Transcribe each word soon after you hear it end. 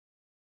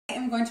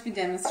am going to be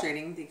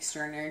demonstrating the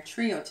extraordinary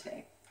trio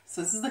today.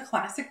 So this is the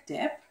classic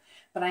dip,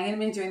 but I'm going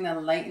to be doing the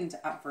lightened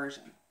up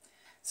version.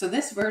 So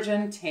this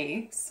version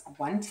takes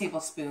 1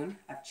 tablespoon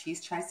of cheese,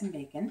 chives, and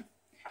bacon,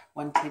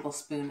 1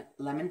 tablespoon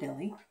lemon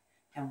dilly,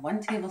 and 1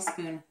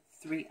 tablespoon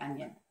 3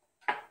 onion.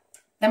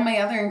 Then my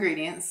other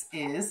ingredients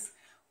is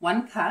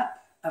 1 cup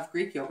of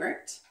Greek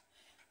yogurt,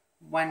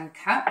 1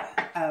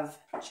 cup of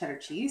cheddar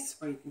cheese,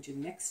 or you can do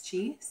mixed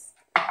cheese,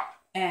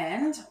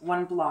 and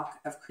 1 block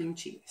of cream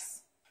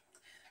cheese.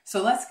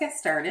 So let's get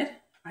started.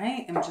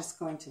 I am just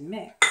going to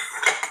mix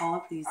all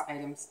of these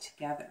items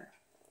together.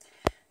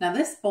 Now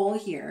this bowl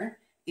here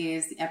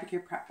is the Epicure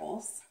prep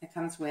bowls. It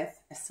comes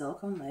with a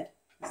silicone lid.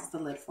 This is the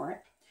lid for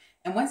it.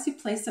 And once you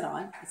place it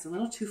on, it's a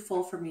little too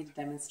full for me to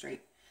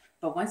demonstrate.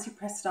 But once you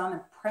press it on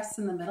and press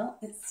in the middle,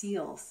 it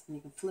seals and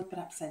you can flip it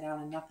upside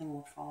down and nothing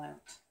will fall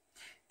out.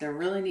 They're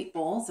really neat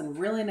bowls and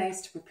really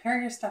nice to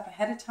prepare your stuff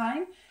ahead of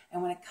time.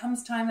 And when it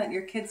comes time that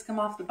your kids come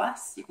off the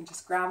bus, you can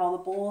just grab all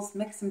the bowls,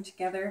 mix them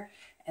together,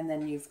 and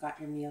then you've got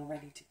your meal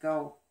ready to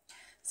go.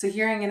 So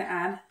here I'm going to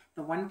add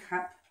the 1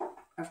 cup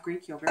of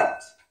Greek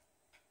yogurt.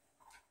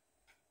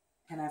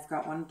 And I've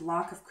got 1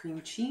 block of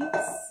cream cheese.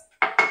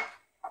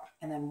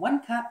 And then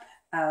 1 cup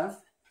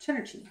of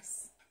cheddar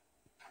cheese.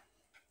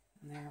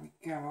 And there we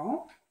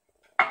go.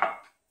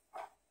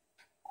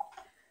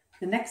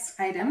 The next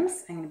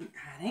items I'm going to be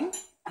adding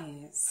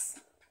is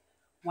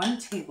 1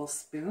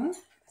 tablespoon,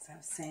 as I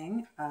was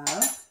saying, of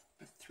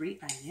the 3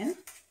 onion.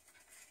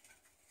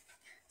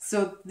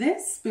 So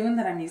this spoon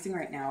that I'm using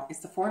right now is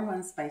the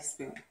 4-in-1 spice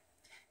spoon.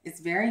 It's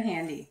very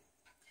handy.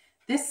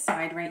 This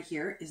side right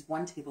here is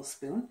 1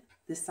 tablespoon.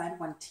 This side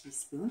 1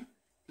 teaspoon.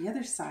 The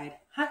other side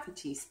 1/2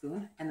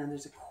 teaspoon. And then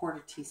there's a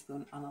 1/4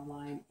 teaspoon on a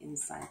line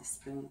inside the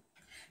spoon.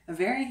 A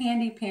very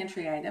handy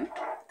pantry item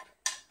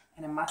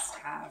and a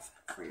must-have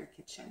for your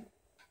kitchen.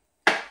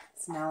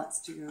 So now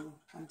let's do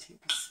 1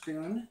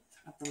 tablespoon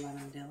of the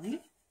lemon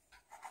dilly.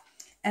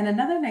 And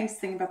another nice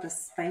thing about the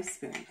spice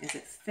spoon is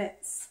it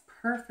fits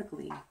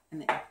perfectly in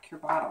the Epicure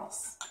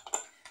bottles.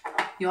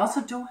 You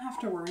also don't have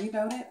to worry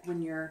about it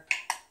when you're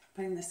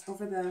putting this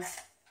over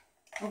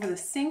the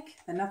sink,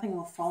 then nothing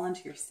will fall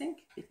into your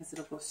sink because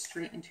it'll go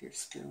straight into your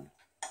spoon.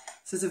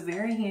 So it's a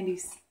very handy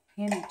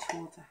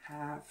tool to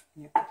have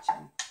in your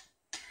kitchen.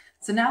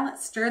 So now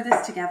let's stir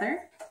this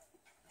together.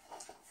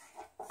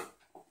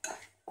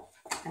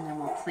 And then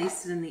we'll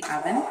place it in the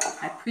oven.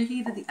 I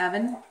preheated the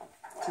oven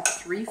to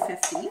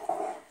 350.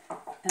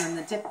 And then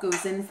the dip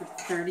goes in for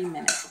 30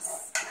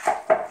 minutes.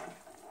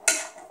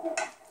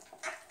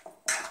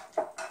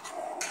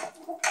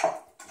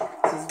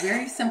 So it's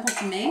very simple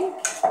to make,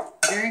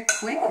 very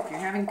quick. If you're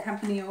having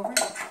company over,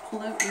 just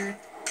pull out your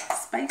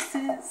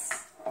spices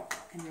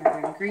and your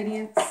other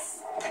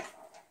ingredients,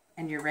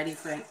 and you're ready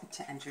for it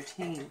to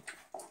entertain.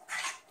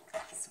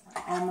 So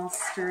we're almost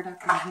stirred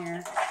up in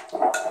here.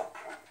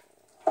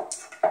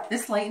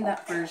 This lightened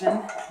up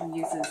version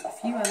uses a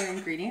few other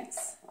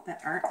ingredients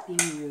that aren't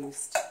being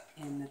used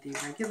in the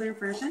regular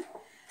version.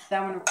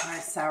 That one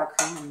requires sour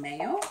cream and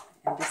mayo,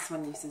 and this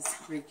one uses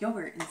Greek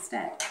yogurt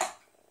instead.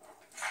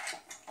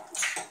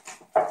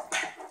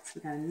 So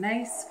we've got a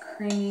nice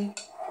creamy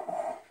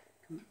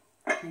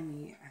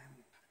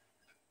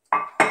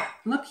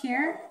look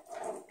here,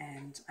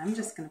 and I'm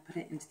just going to put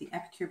it into the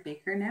Epicure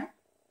baker now.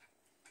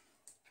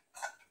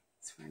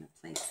 So we're going to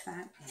place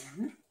that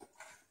in.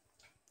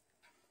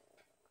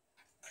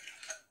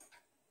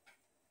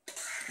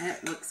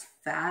 It looks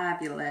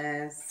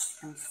fabulous.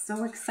 I'm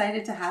so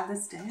excited to have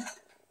this dip.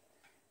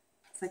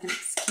 It's like an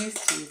excuse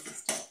to use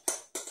this dip.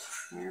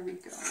 There we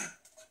go.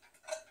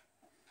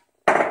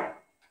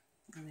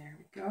 And there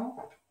we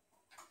go.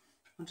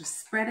 We'll just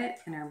spread it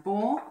in our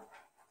bowl.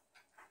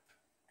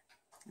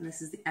 And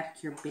this is the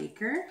Epicure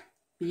baker.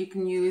 But you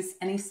can use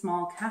any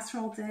small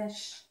casserole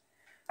dish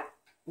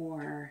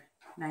or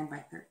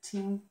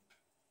 9x13.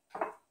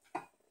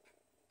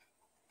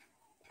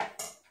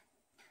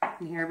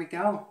 And here we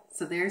go.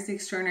 So there's the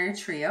extraordinary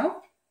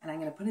trio. And I'm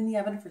going to put it in the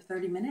oven for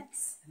 30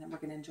 minutes. And then we're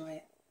going to enjoy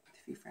it with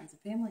a few friends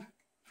and family.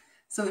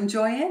 So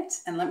enjoy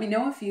it. And let me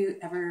know if you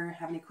ever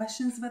have any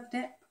questions about the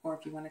dip, or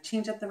if you want to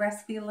change up the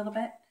recipe a little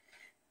bit.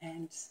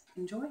 And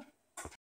enjoy.